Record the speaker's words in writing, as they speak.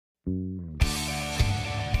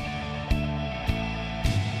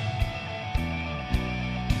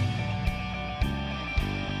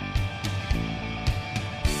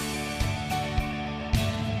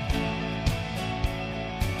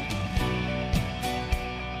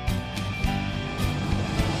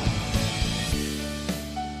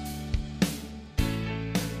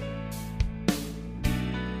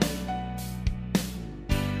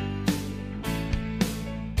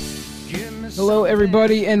Hello,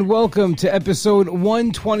 everybody, and welcome to episode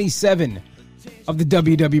 127 of the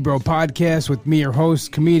WW Bro podcast with me, your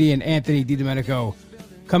host, comedian Anthony DiDomenico,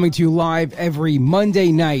 coming to you live every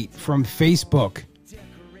Monday night from Facebook.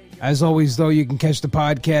 As always, though, you can catch the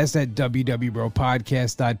podcast at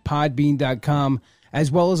www.bropodcast.podbean.com,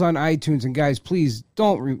 as well as on iTunes. And guys, please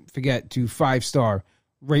don't forget to 5-star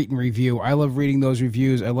rate and review. I love reading those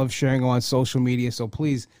reviews. I love sharing them on social media. So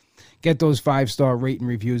please get those 5-star rate and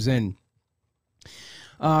reviews in.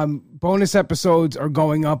 Bonus episodes are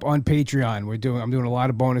going up on Patreon. I'm doing a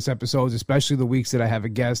lot of bonus episodes, especially the weeks that I have a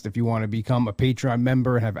guest. If you want to become a Patreon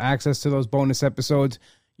member and have access to those bonus episodes,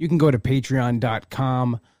 you can go to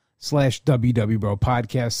patreon.com/WW Bro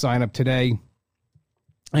podcast. Sign up today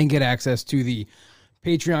and get access to the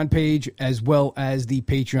Patreon page as well as the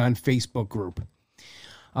Patreon Facebook group.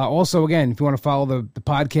 Also, again, if you want to follow the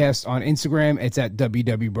podcast on Instagram, it's at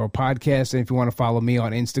WW Bro Podcast. And if you want to follow me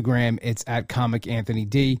on Instagram, it's at Comic Anthony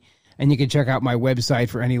D. And you can check out my website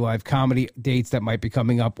for any live comedy dates that might be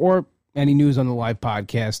coming up or any news on the live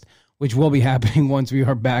podcast, which will be happening once we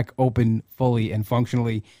are back open fully and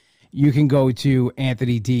functionally. You can go to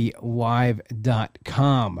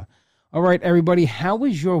anthonydlive.com. All right, everybody, how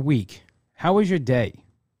was your week? How was your day?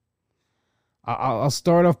 I'll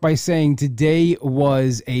start off by saying today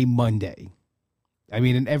was a Monday. I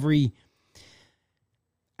mean, in every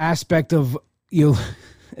aspect of a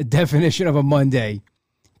definition of a Monday,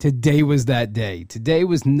 today was that day. Today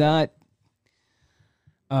was not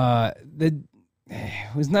the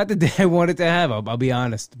day I wanted to have. I'll be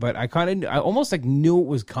honest, but I almost knew it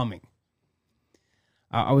was coming.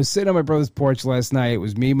 I was sitting on my brother's porch last night. It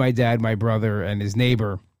was me, my dad, my brother, and his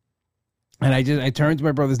neighbor. And I turned to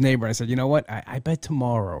my brother's neighbor and I said, you know what? I bet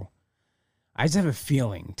tomorrow, I just have a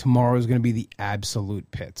feeling tomorrow is going to be the absolute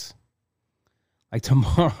pits. Like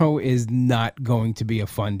tomorrow is not going to be a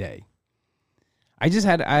fun day. I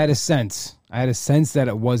had a sense. I had a sense that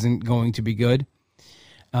it wasn't going to be good.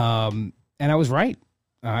 And I was right.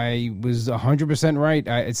 I was 100% right.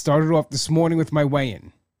 It started off this morning with my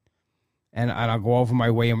weigh-in. And I'll go over my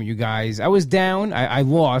weigh-in with you guys. I was down. I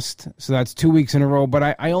lost, so that's 2 weeks in a row,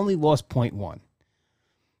 but I only lost 0.1.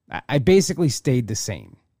 I basically stayed the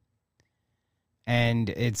same.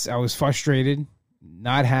 And I was frustrated,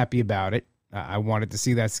 not happy about it. I wanted to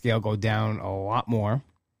see that scale go down a lot more.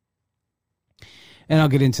 And I'll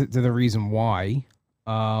get into the reason why.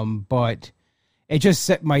 But it just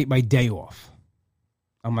set my day off.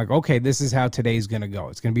 I'm like, okay, this is how today's going to go.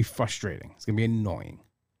 It's going to be frustrating. It's going to be annoying.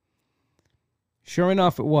 Sure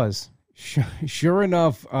enough, it was. Sure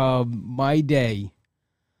enough, my day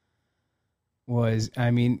was, I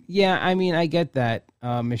get that.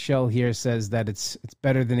 Michelle here says that it's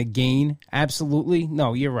better than a gain. Absolutely.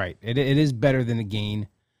 No, you're right. It is better than a gain.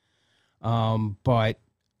 But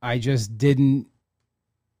I just didn't.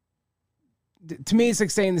 To me, it's like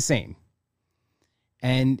staying the same.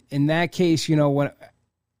 And in that case, when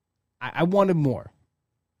I wanted more.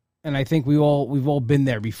 And I think we've all been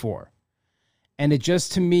there before. And it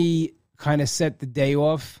just, to me, kind of set the day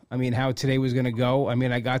off. I mean, how today was going to go. I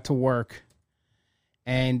mean, I got to work,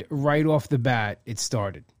 and right off the bat, it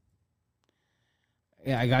started.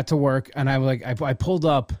 Yeah, I got to work, and I pulled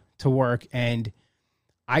up to work, and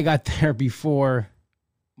I got there before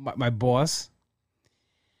my boss.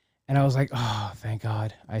 And I was like, oh, thank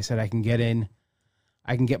God. I said I can get in.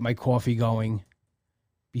 I can get my coffee going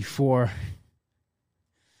before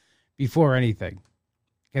anything.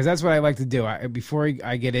 Because that's what I like to do. Before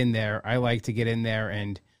I get in there, I like to get in there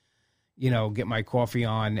and, get my coffee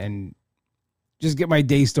on and just get my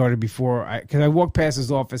day started because I walk past his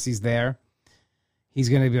office, he's there. He's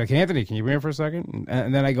going to be like, Anthony, can you be here for a second?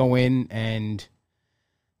 And then I go in and,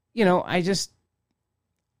 I just,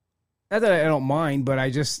 not that I don't mind, but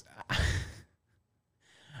I just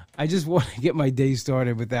want to get my day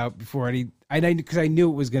started because I knew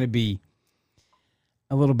it was going to be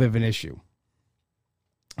a little bit of an issue.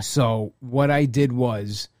 So what I did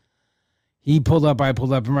was he pulled up, I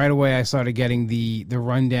pulled up, and right away I started getting the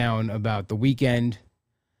rundown about the weekend.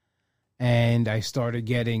 And I started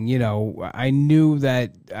getting, I knew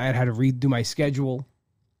that I had to redo my schedule.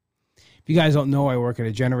 If you guys don't know, I work at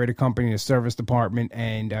a generator company in a service department,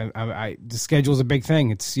 and the schedule is a big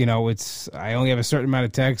thing. It's, I only have a certain amount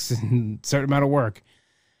of texts and a certain amount of work.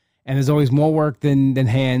 And there's always more work than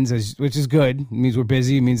hands, which is good. It means we're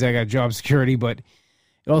busy. It means I got job security, but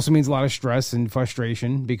it also means a lot of stress and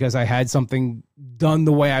frustration because I had something done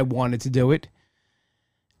the way I wanted to do it.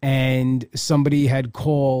 And somebody had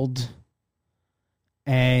called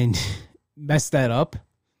and messed that up,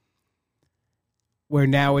 where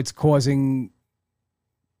now it's causing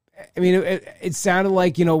I mean, it sounded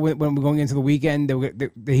like, you know, when we're going into the weekend,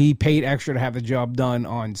 he paid extra to have the job done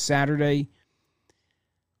on Saturday.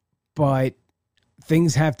 But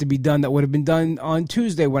things have to be done that would have been done on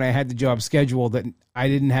Tuesday when I had the job scheduled that I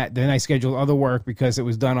didn't have. Then I scheduled other work because it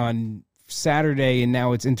was done on Saturday, and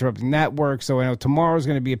now it's interrupting that work. So I know tomorrow's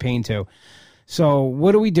going to be a pain too. So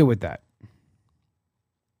what do we do with that?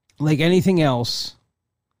 Like anything else,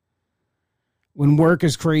 when work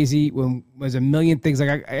is crazy, when there's a million things,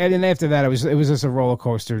 like and after that, it was just a roller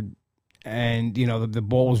coaster, and you know the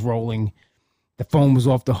ball was rolling, the phone was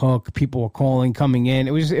off the hook, people were calling, coming in.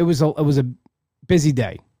 It was a busy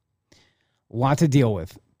day, a lot to deal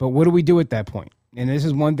with. But what do we do at that point? And this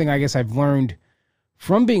is one thing I guess I've learned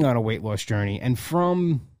from being on a weight loss journey and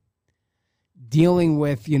from dealing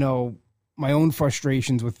with, you know, my own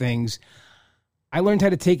frustrations with things. I learned how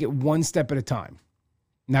to take it one step at a time.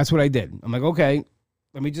 And that's what I did. I'm like, okay,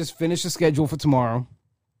 let me just finish the schedule for tomorrow.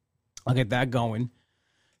 I'll get that going.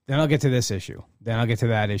 Then I'll get to this issue. Then I'll get to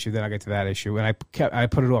that issue. Then I'll get to that issue. And I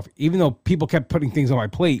put it off. Even though people kept putting things on my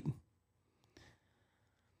plate,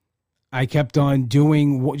 I kept on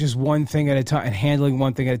doing just one thing at a time and handling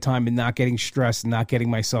one thing at a time and not getting stressed and not getting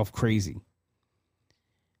myself crazy.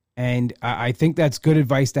 And I think that's good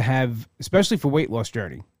advice to have, especially for weight loss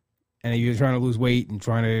journey. And if you're trying to lose weight and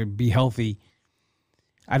trying to be healthy.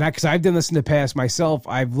 And because I've done this in the past myself,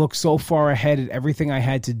 I've looked so far ahead at everything I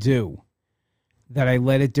had to do that I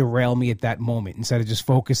let it derail me at that moment. Instead of just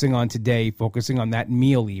focusing on today, focusing on that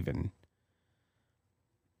meal even,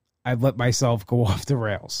 I've let myself go off the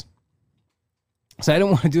rails. So I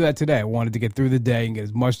didn't want to do that today. I wanted to get through the day and get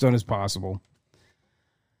as much done as possible.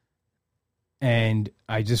 And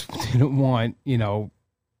I just didn't want, you know,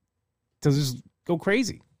 to just go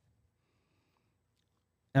crazy.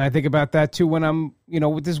 And I think about that too when I'm, you know,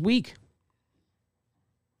 with this week.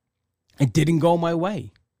 It didn't go my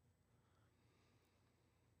way.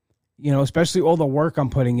 You know, especially all the work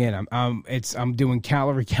I'm putting in. I'm doing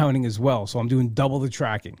calorie counting as well. So I'm doing double the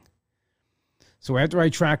tracking. So after I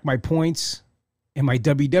track my points in my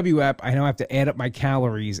WW app, I now have to add up my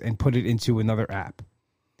calories and put it into another app.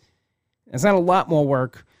 It's not a lot more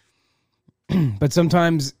work, but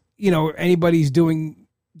sometimes, you know, anybody's doing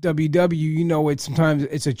WW, you know, sometimes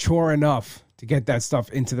it's a chore enough to get that stuff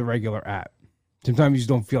into the regular app. Sometimes you just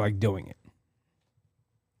don't feel like doing it.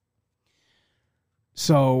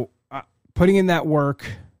 So putting in that work,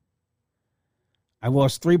 I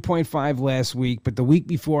lost 3.5 last week, but the week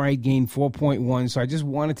before I gained 4.1. So I just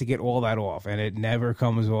wanted to get all that off, and it never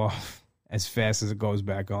comes off as fast as it goes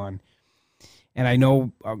back on. And I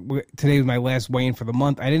know today was my last weigh-in for the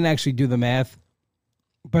month. I didn't actually do the math,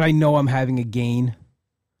 but I know I'm having a gain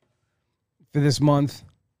for this month,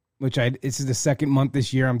 which this is the second month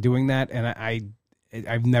this year I'm doing that, and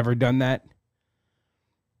I've never done that.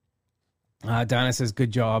 Donna says,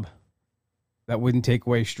 good job. That wouldn't take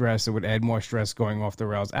away stress. It would add more stress going off the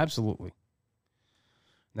rails. Absolutely.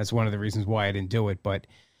 That's one of the reasons why I didn't do it. But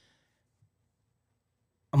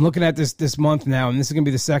I'm looking at this month now, and this is going to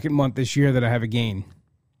be the second month this year that I have a gain.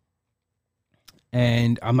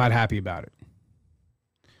 And I'm not happy about it.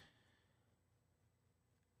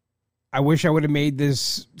 I wish I would have made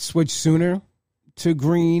this switch sooner to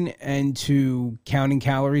green and to counting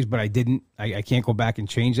calories, but I didn't. I can't go back and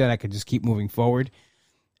change that. I could just keep moving forward.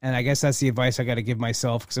 And I guess that's the advice I got to give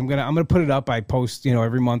myself, because I'm gonna put it up. I post, you know,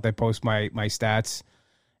 every month I post my stats,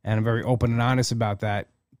 and I'm very open and honest about that.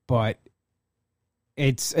 But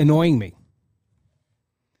it's annoying me.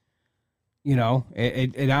 You know,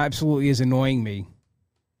 it absolutely is annoying me.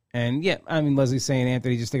 And yeah, I mean, Leslie's saying,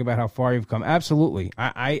 Anthony, just think about how far you've come. Absolutely.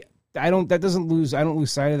 I don't lose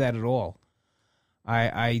sight of that at all.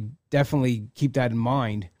 I definitely keep that in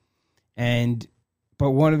mind.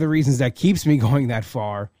 But one of the reasons that keeps me going that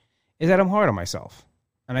far is that I'm hard on myself,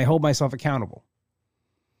 and I hold myself accountable,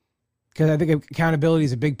 because I think accountability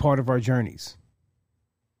is a big part of our journeys.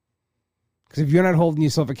 Because if you're not holding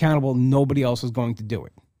yourself accountable, nobody else is going to do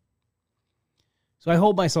it. So I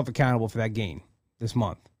hold myself accountable for that gain this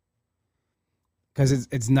month, because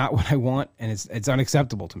it's not what I want, and it's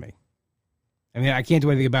unacceptable to me. I mean, I can't do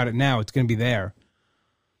anything about it now. It's going to be there,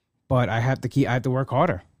 but I have to work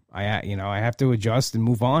harder. I have to adjust and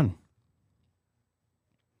move on.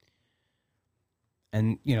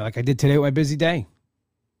 And, you know, like I did today with my busy day,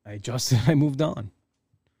 I adjusted and I moved on.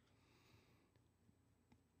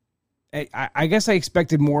 I guess I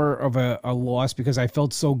expected more of a loss because I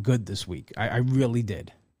felt so good this week. I really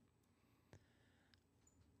did.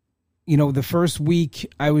 You know, the first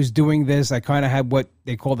week I was doing this, I kind of had what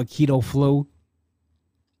they call the keto flu.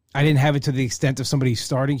 I didn't have it to the extent of somebody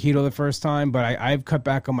starting keto the first time, but I've cut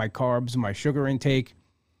back on my carbs and my sugar intake.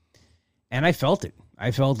 And I felt it.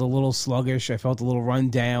 I felt a little sluggish. I felt a little run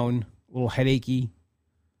down, a little headachy.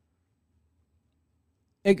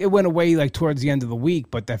 It went away like towards the end of the week,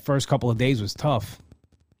 but that first couple of days was tough.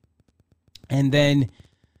 And then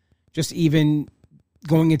just even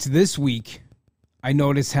going into this week, I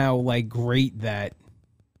noticed how like great that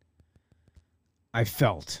I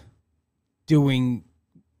felt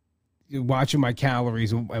watching my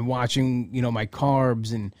calories and watching, my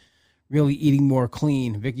carbs and really eating more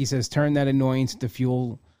clean. Vicky says, turn that annoyance into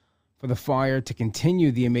fuel for the fire to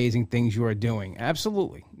continue the amazing things you are doing.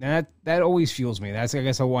 Absolutely. That always fuels me. That's, I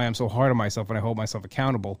guess, why I'm so hard on myself and I hold myself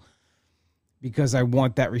accountable, because I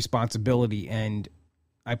want that responsibility and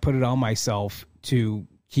I put it on myself to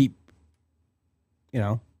keep,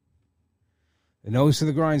 the nose to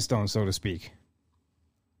the grindstone, so to speak.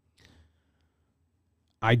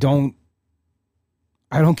 I don't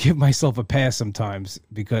give myself a pass sometimes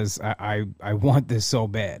because I want this so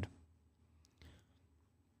bad.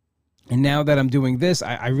 And now that I'm doing this,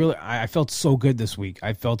 I felt so good this week.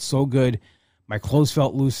 I felt so good. My clothes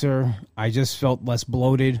felt looser. I just felt less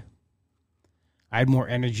bloated. I had more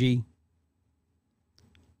energy.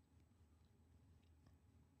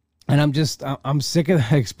 And I'm sick of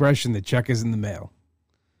that expression, the check is in the mail.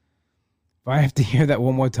 If I have to hear that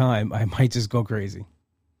one more time, I might just go crazy.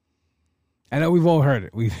 I know we've all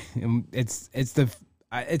heard it.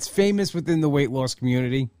 It's famous within the weight loss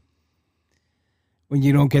community. When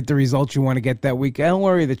you don't get the results you want to get that week, don't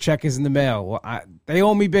worry, the check is in the mail. Well, they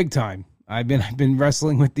owe me big time. I've been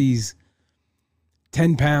wrestling with these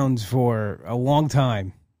 10 pounds for a long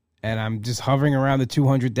time, and I'm just hovering around the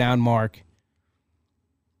 200 down mark.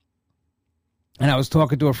 And I was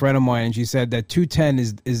talking to a friend of mine, and she said that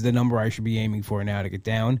 210 is the number I should be aiming for now to get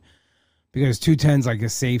down. Because 210 is like a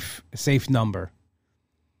safe number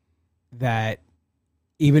that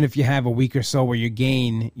even if you have a week or so where you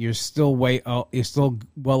gain, you're still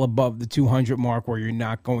well above the 200 mark where you're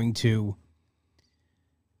not going to,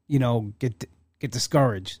 get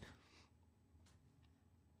discouraged.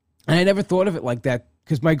 And I never thought of it like that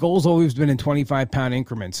because my goal's always been in 25-pound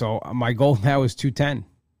increments. So my goal now is 210.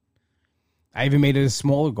 I even made it a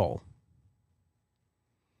smaller goal.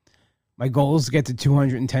 My goal is to get to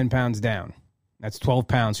 210 pounds down. That's 12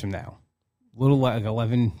 pounds from now. A little like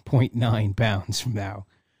 11.9 pounds from now.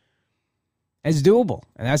 It's doable.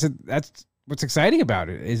 And that's what's exciting about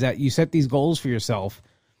it, is that you set these goals for yourself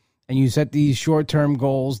and you set these short-term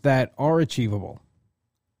goals that are achievable.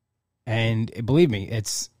 And believe me,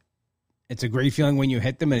 it's a great feeling when you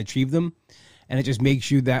hit them and achieve them. And it just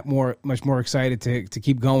makes you much more excited to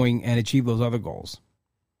keep going and achieve those other goals.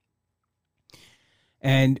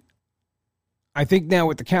 And I think now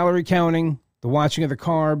with the calorie counting, the watching of the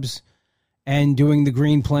carbs, and doing the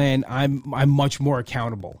green plan, I'm much more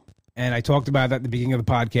accountable. And I talked about that at the beginning of the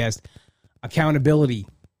podcast. Accountability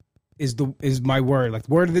is my word. Like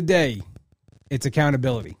the word of the day, it's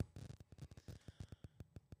accountability.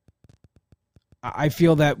 I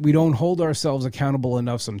feel that we don't hold ourselves accountable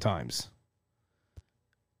enough sometimes.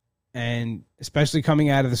 And especially coming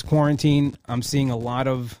out of this quarantine, I'm seeing a lot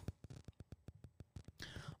of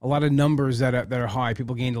numbers that are high.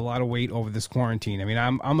 People gained a lot of weight over this quarantine. I mean,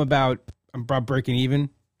 I'm about breaking even.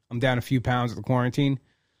 I'm down a few pounds at the quarantine.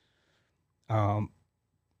 But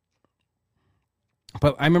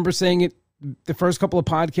I remember saying it the first couple of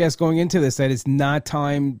podcasts going into this, that it's not the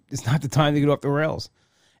time to get off the rails.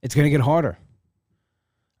 It's going to get harder.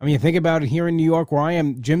 I mean, you think about it here in New York where I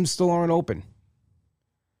am, gyms still aren't open.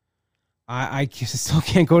 I still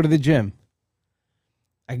can't go to the gym.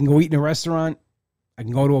 I can go eat in a restaurant. I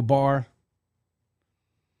can go to a bar.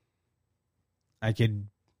 I could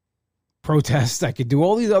protest. I could do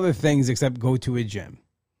all these other things except go to a gym.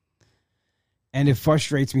 And it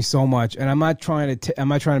frustrates me so much. And I'm not trying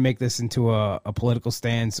to make this into a political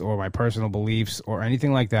stance or my personal beliefs or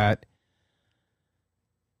anything like that.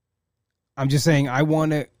 I'm just saying I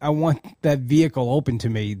want that vehicle open to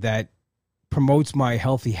me that promotes my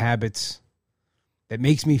healthy habits, that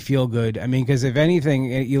makes me feel good. I mean, because if anything,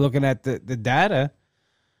 you're looking at the data,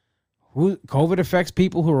 COVID affects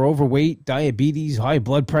people who are overweight, diabetes, high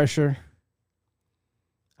blood pressure.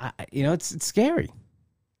 It's scary.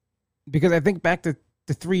 Because I think back to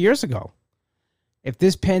 3 years ago. If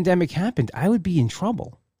this pandemic happened, I would be in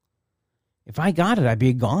trouble. If I got it, I'd be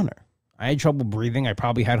a goner. I had trouble breathing. I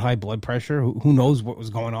probably had high blood pressure. Who knows what was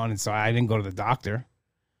going on inside? I didn't go to the doctor.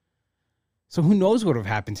 So who knows what would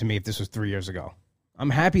have happened to me if this was 3 years ago? I'm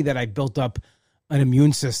happy that I built up an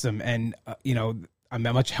immune system and, I'm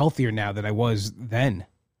much healthier now than I was then.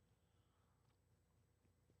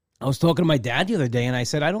 I was talking to my dad the other day and I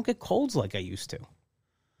said, I don't get colds like I used to.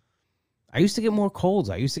 I used to get more colds.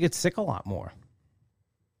 I used to get sick a lot more.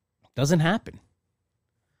 Doesn't happen.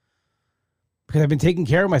 Because I've been taking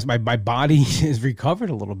care of my body is recovered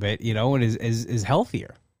a little bit, and is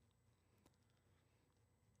healthier.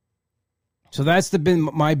 So that's been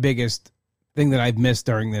my biggest thing that I've missed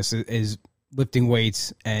during this is lifting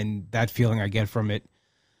weights and that feeling I get from it.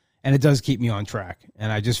 And it does keep me on track.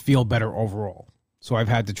 And I just feel better overall. So I've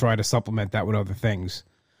had to try to supplement that with other things.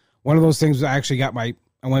 One of those things was I actually I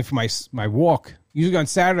went for my walk. Usually on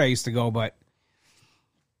Saturday I used to go, but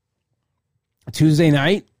Tuesday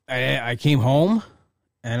night, I came home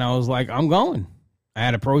and I was like, I'm going. I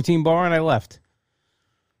had a protein bar and I left.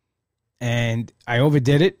 And I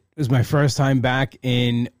overdid it. It was my first time back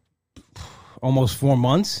in almost 4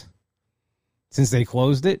 months since they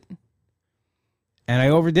closed it. And I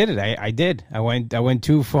overdid it. I did. I went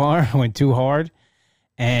too far. I went too hard.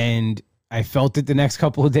 And I felt it the next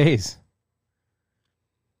couple of days.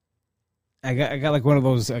 I got like one of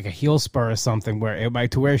those, like a heel spur or something, where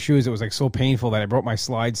to wear shoes, it was like so painful that I brought my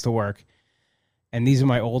slides to work. And these are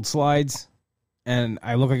my old slides. And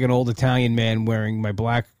I look like an old Italian man wearing my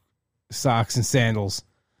black socks and sandals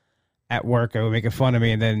at work. They were making fun of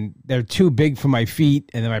me. And then they're too big for my feet.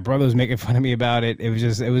 And then my brother was making fun of me about it. It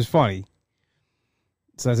was funny.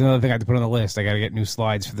 So that's another thing I have to put on the list. I got to get new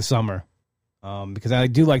slides for the summer. Because I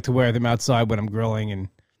do like to wear them outside when I'm grilling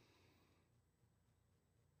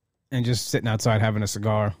and just sitting outside having a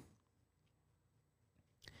cigar.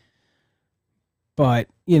 But,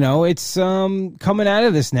 it's coming out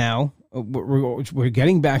of this now. We're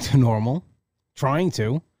getting back to normal, trying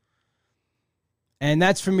to. And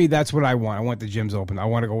that's, for me, that's what I want. I want the gyms open. I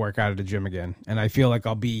want to go work out at the gym again. And I feel like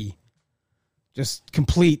I'll be just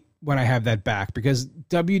complete when I have that back. Because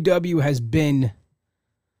WW has been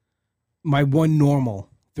my one normal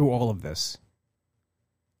through all of this.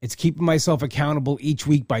 It's keeping myself accountable each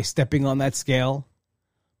week by stepping on that scale,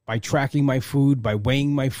 by tracking my food, by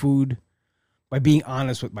weighing my food, by being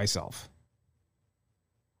honest with myself.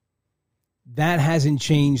 That hasn't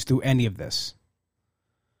changed through any of this.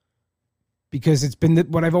 Because it's been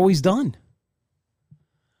what I've always done.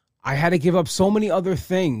 I had to give up so many other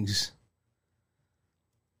things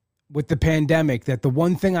with the pandemic that the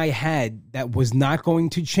one thing I had that was not going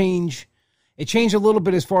to change. It changed a little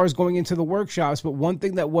bit as far as going into the workshops, but one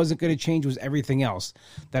thing that wasn't going to change was everything else.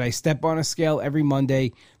 That I step on a scale every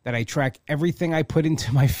Monday, that I track everything I put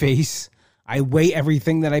into my face. I weigh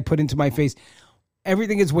everything that I put into my face.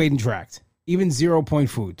 Everything is weighed and tracked, even 0-point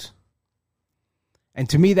foods. And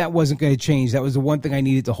to me, that wasn't going to change. That was the one thing I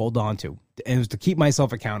needed to hold on to. And it was to keep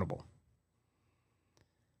myself accountable.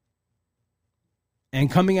 And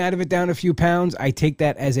coming out of it down a few pounds, I take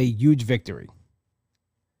that as a huge victory.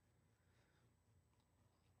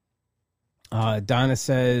 Donna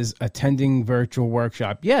says, attending virtual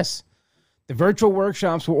workshop. Yes, the virtual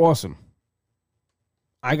workshops were awesome.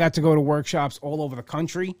 I got to go to workshops all over the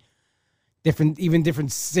country,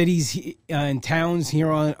 different cities and towns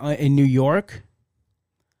here in New York.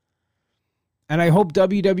 And I hope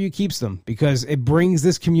WW keeps them because it brings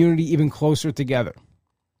this community even closer together,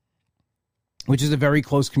 which is a very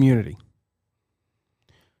close community.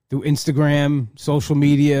 Through Instagram, social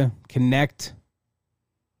media, connect.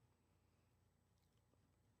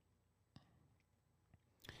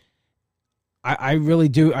 I really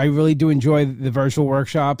do enjoy the virtual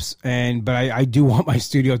workshops, but I do want my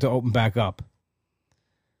studio to open back up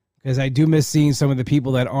because I do miss seeing some of the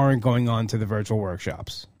people that aren't going on to the virtual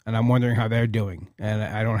workshops, and I'm wondering how they're doing. And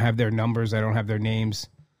I don't have their numbers, I don't have their names,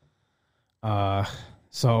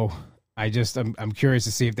 so I'm curious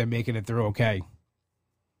to see if they're making it through okay.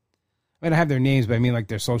 I mean, I have their names, but I mean like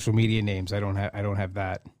their social media names. I don't have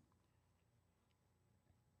that.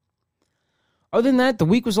 Other than that, the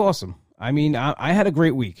week was awesome. I mean, I had a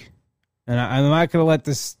great week, and I'm not going to let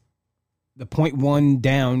the 0.1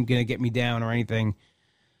 down going to get me down or anything.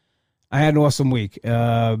 I had an awesome week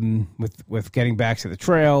with getting back to the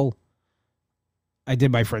trail. I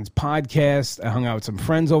did my friend's podcast. I hung out with some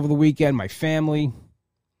friends over the weekend, my family. And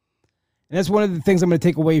that's one of the things I'm going to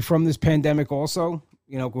take away from this pandemic also.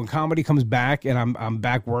 When comedy comes back and I'm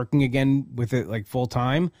back working again with it like full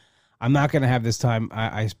time, I'm not going to have this time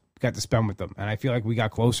I got to spend with them. And I feel like we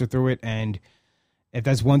got closer through it. And if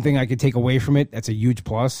that's one thing I could take away from it, that's a huge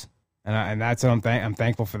plus. And that's what I'm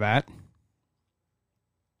thankful for that.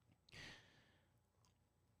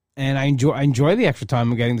 And I enjoy the extra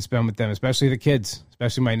time I'm getting to spend with them, especially the kids,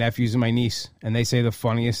 especially my nephews and my niece. And they say the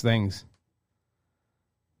funniest things.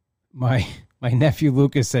 My nephew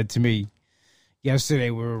Lucas said to me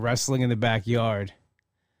yesterday, we were wrestling in the backyard.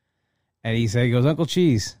 And he goes, Uncle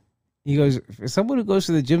Cheese, he goes, for someone who goes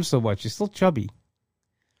to the gym so much, you're still chubby.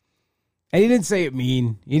 And he didn't say it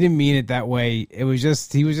mean. He didn't mean it that way. It was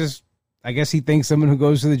just, I guess he thinks someone who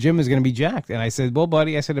goes to the gym is going to be jacked. And I said, well,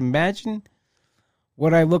 buddy, I said, imagine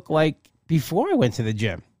what I look like before I went to the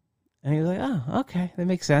gym. And he was like, oh, okay, that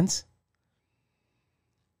makes sense.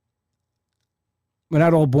 We're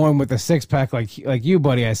not all born with a six-pack like you,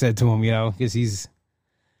 buddy, I said to him, because he's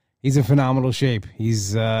in phenomenal shape.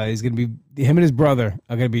 He's going to be, him and his brother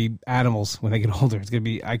are going to be animals when they get older. It's going to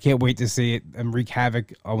be, I can't wait to see it and wreak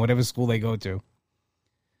havoc on whatever school they go to.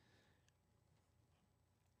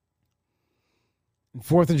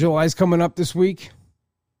 4th of July is coming up this week.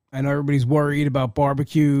 I know everybody's worried about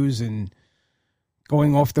barbecues and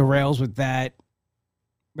going off the rails with that,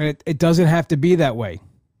 but it doesn't have to be that way.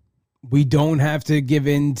 We don't have to give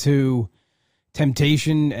in to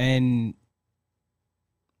temptation, and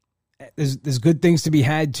there's good things to be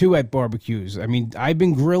had too at barbecues. I mean, I've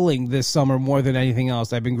been grilling this summer more than anything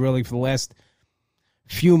else. I've been grilling for the last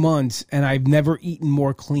few months, and I've never eaten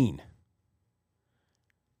more clean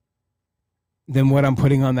than what I'm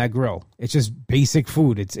putting on that grill. It's just basic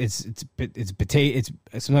food. It's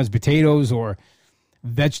sometimes potatoes or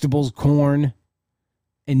vegetables, corn,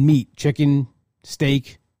 and meat, chicken,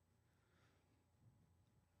 steak.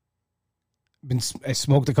 I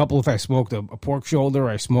smoked a couple of. I smoked a pork shoulder.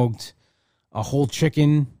 I smoked a whole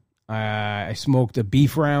chicken. I smoked a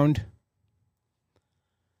beef round.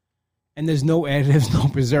 And there's no additives, no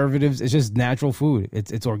preservatives. It's just natural food.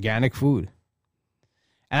 It's organic food.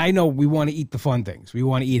 And I know we want to eat the fun things. We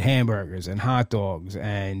want to eat hamburgers and hot dogs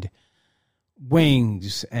and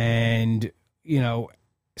wings and,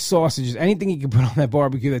 sausages, anything you can put on that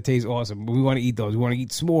barbecue that tastes awesome. We want to eat those. We want to eat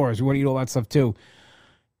s'mores. We want to eat all that stuff too.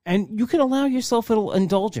 And you can allow yourself a little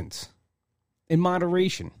indulgence in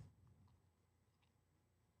moderation.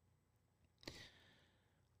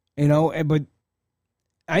 But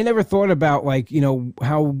I never thought about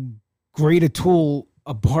how great a tool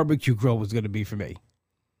a barbecue grill was going to be for me.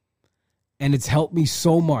 And it's helped me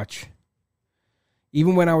so much.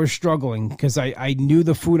 Even when I was struggling, because I knew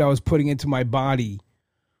the food I was putting into my body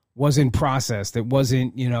wasn't processed. It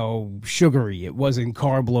wasn't, sugary. It wasn't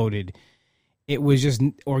carb loaded. It was just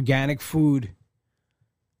organic food.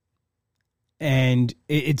 And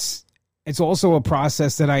it's also a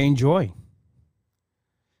process that I enjoy.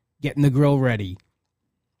 Getting the grill ready.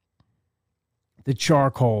 The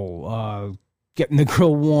charcoal, getting the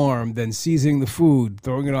grill warm, then seasoning the food,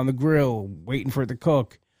 throwing it on the grill, waiting for it to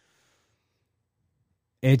cook.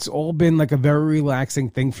 It's all been like a very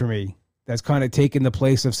relaxing thing for me that's kind of taken the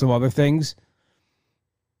place of some other things.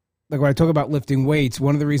 Like when I talk about lifting weights,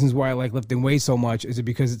 one of the reasons why I like lifting weights so much is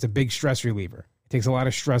because it's a big stress reliever. It takes a lot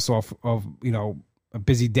of stress off of, a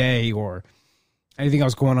busy day or anything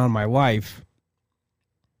else going on in my life.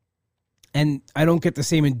 And I don't get the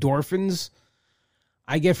same endorphins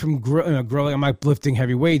I get from grilling. I'm not lifting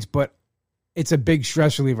heavy weights, but it's a big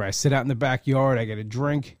stress reliever. I sit out in the backyard. I get a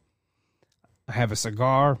drink. I have a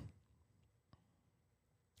cigar.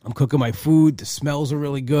 I'm cooking my food. The smells are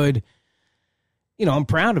really good. I'm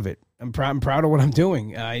proud of it. I'm proud of what I'm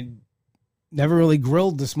doing. I never really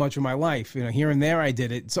grilled this much in my life. Here and there I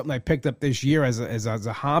did it. It's something I picked up this year as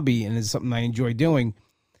a hobby, and it's something I enjoy doing.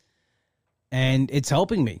 And it's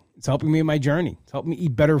helping me. It's helping me in my journey. It's helping me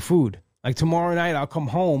eat better food. Like tomorrow night, I'll come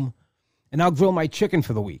home and I'll grill my chicken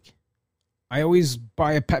for the week. I always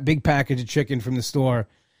buy a big package of chicken from the store,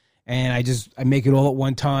 and I make it all at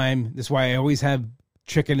one time. That's why I always have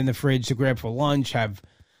chicken in the fridge to grab for lunch, have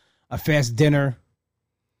a fast dinner.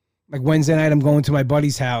 Like Wednesday night, I'm going to my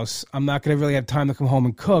buddy's house. I'm not going to really have time to come home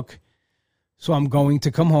and cook. So I'm going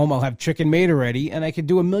to come home. I'll have chicken made already, and I could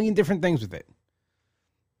do a million different things with it.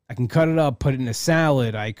 I can cut it up, put it in a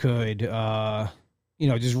salad. I could,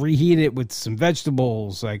 just reheat it with some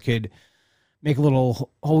vegetables. I could make a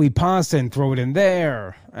little holy pasta and throw it in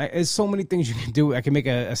there. There's so many things you can do. I can make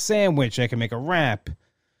a sandwich. I can make a wrap.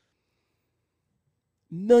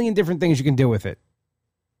 Million different things you can do with it.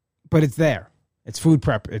 But it's there. It's food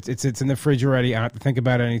prep. It's in the fridge already. I don't have to think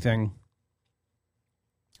about anything.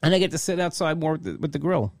 And I get to sit outside more with the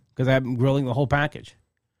grill because I'm grilling the whole package.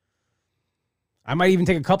 I might even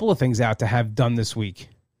take a couple of things out to have done this week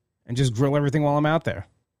and just grill everything while I'm out there.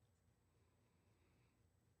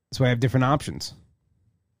 So I have different options.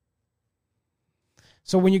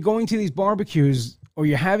 So when you're going to these barbecues or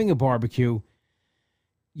you're having a barbecue,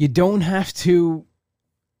 you don't have to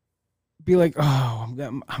be like, oh, I'm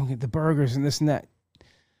getting the burgers and this and that.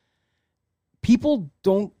 People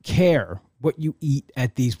don't care what you eat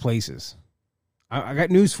at these places. I got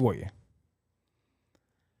news for you.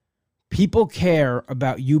 People care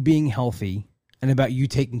about you being healthy and about you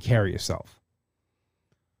taking care of yourself.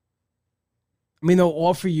 I mean, they'll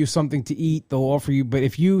offer you something to eat. They'll offer you, but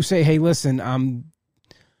if you say, "Hey, listen, I'm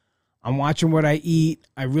watching what I eat.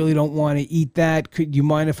 I really don't want to eat that. Could you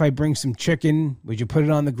mind if I bring some chicken? Would you put it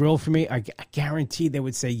on the grill for me?" I guarantee they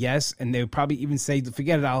would say yes, and they would probably even say,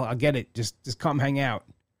 "Forget it, I'll get it. Just come hang out."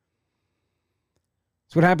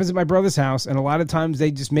 That's what happens at my brother's house, and a lot of times they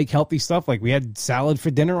just make healthy stuff. Like we had salad for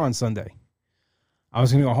dinner on Sunday. I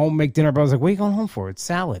was going to go home and make dinner, but I was like, "What are you going home for? It's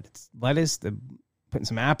salad. It's lettuce. Putting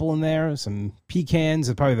some apple in there, some pecans.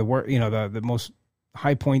 It's probably the most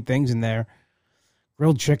high point things in there.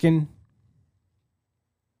 Grilled chicken."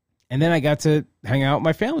 And then I got to hang out with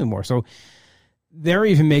my family more. So they're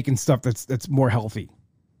even making stuff that's more healthy.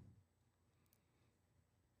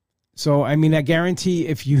 So, I mean, I guarantee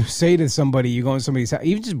if you say to somebody, you go to somebody's house,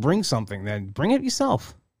 even just bring something, then bring it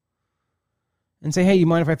yourself. And say, "Hey, you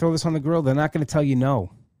mind if I throw this on the grill?" They're not going to tell you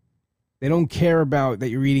no. They don't care about that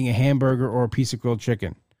you're eating a hamburger or a piece of grilled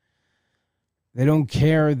chicken. They don't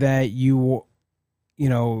care that you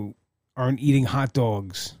aren't eating hot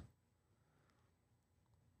dogs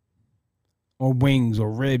or wings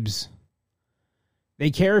or ribs.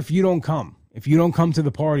 They care if you don't come. If you don't come to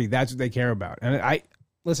the party, that's what they care about. And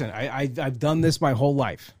I've done this my whole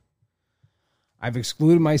life. I've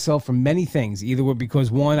excluded myself from many things, either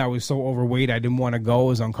because, one, I was so overweight I didn't want to go, it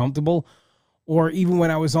was uncomfortable, or even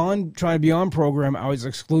when I was trying to be on program, I was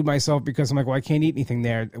exclude myself because I'm like, well, I can't eat anything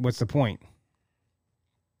there. What's the point?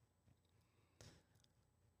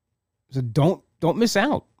 So don't miss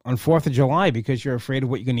out on 4th of July because you're afraid of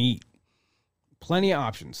what you're going to eat. Plenty of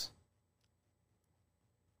options.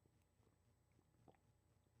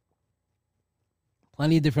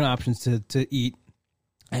 Plenty of different options to eat.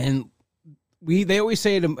 And they always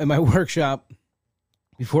say it in my workshop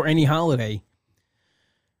before any holiday,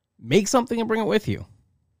 make something and bring it with you.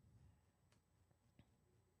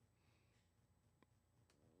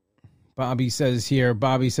 Bobby says,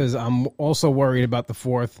 "I'm also worried about the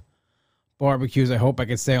 4th barbecues. I hope I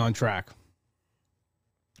can stay on track."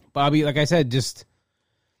 Bobby, like I said, just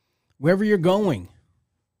wherever you're going,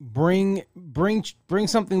 bring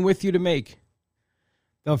something with you to make.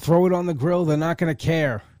 They'll throw it on the grill. They're not going to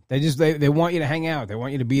care. They want you to hang out. They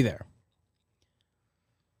want you to be there.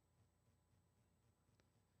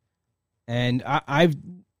 And I've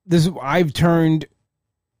turned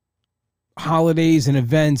holidays and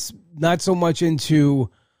events not so much into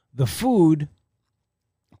the food,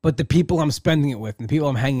 but the people I'm spending it with and the people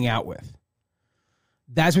I'm hanging out with.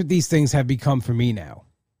 That's what these things have become for me now.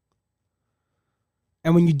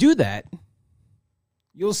 And when you do that,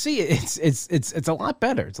 you'll see it's a lot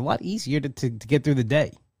better. It's a lot easier to get through the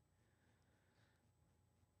day.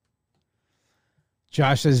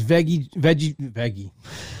 Josh says veggie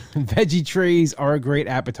trays are a great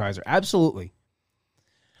appetizer. Absolutely.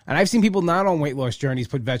 And I've seen people not on weight loss journeys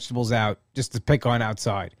put vegetables out just to pick on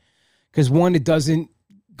outside. Because one, it doesn't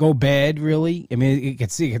go bad it can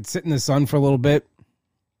sit in the sun for a little bit.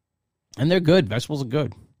 And they're good. Vegetables are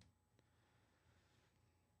good.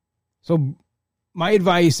 So my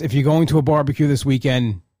advice, if you're going to a barbecue this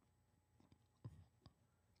weekend,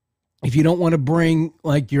 if you don't want to bring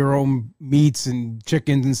like your own meats and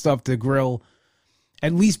chickens and stuff to grill,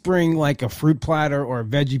 at least bring like a fruit platter or a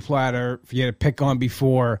veggie platter for you to pick on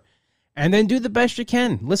before, and then do the best you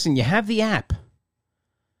can. Listen, you have the app.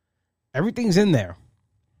 Everything's in there.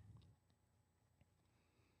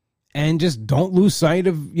 And just don't lose sight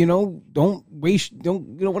of, you don't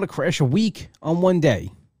want to crash a week on one day.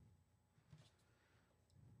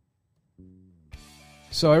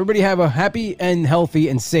 So everybody have a happy and healthy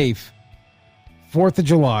and safe 4th of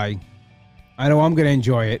July. I know I'm going to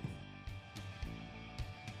enjoy it.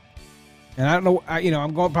 And I don't know,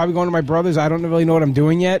 I'm probably going to my brother's. I don't really know what I'm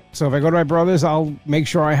doing yet. So if I go to my brother's, I'll make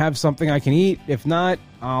sure I have something I can eat. If not,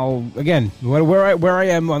 I'll, again, where I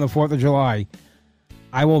am on the 4th of July,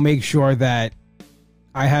 I will make sure that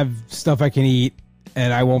I have stuff I can eat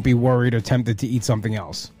and I won't be worried or tempted to eat something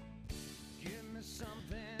else.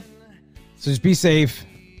 So just be safe,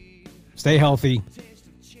 stay healthy,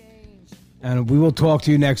 and we will talk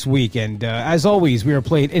to you next week. And as always, we are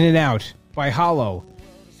played In and Out by Hollow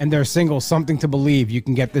and their single Something to Believe. You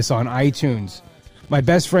can get this on iTunes. My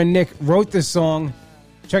best friend Nick wrote this song.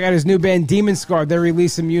 Check out his new band, Demon Scar. They're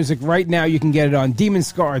releasing music right now. You can get it on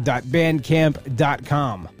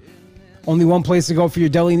demonscar.bandcamp.com. Only one place to go for your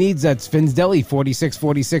deli needs. That's Finn's Deli,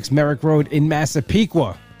 4646 Merrick Road in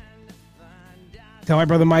Massapequa. Tell my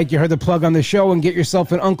brother Mike you heard the plug on the show and get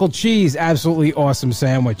yourself an Uncle Cheese absolutely awesome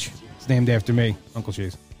sandwich. It's named after me, Uncle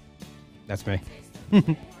Cheese. That's me.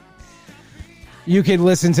 You can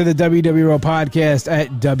listen to the WWRO podcast at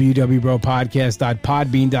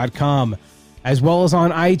www.podcast.podbean.com. as well as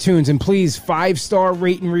on iTunes. And please, 5-star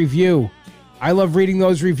rate and review. I love reading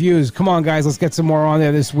those reviews. Come on, guys, let's get some more on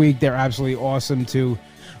there this week. They're absolutely awesome to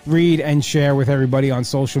read and share with everybody on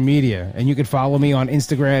social media. And you can follow me on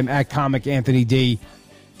Instagram at Comic Anthony D,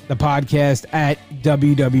 the podcast at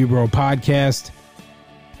WW Podcast.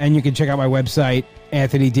 And you can check out my website,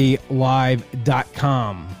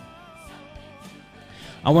 AnthonyDLive.com.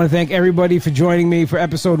 I want to thank everybody for joining me for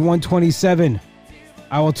episode 127.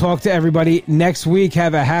 I will talk to everybody next week.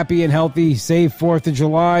 Have a happy and healthy, safe 4th of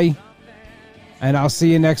July. And I'll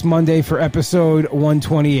see you next Monday for episode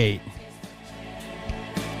 128.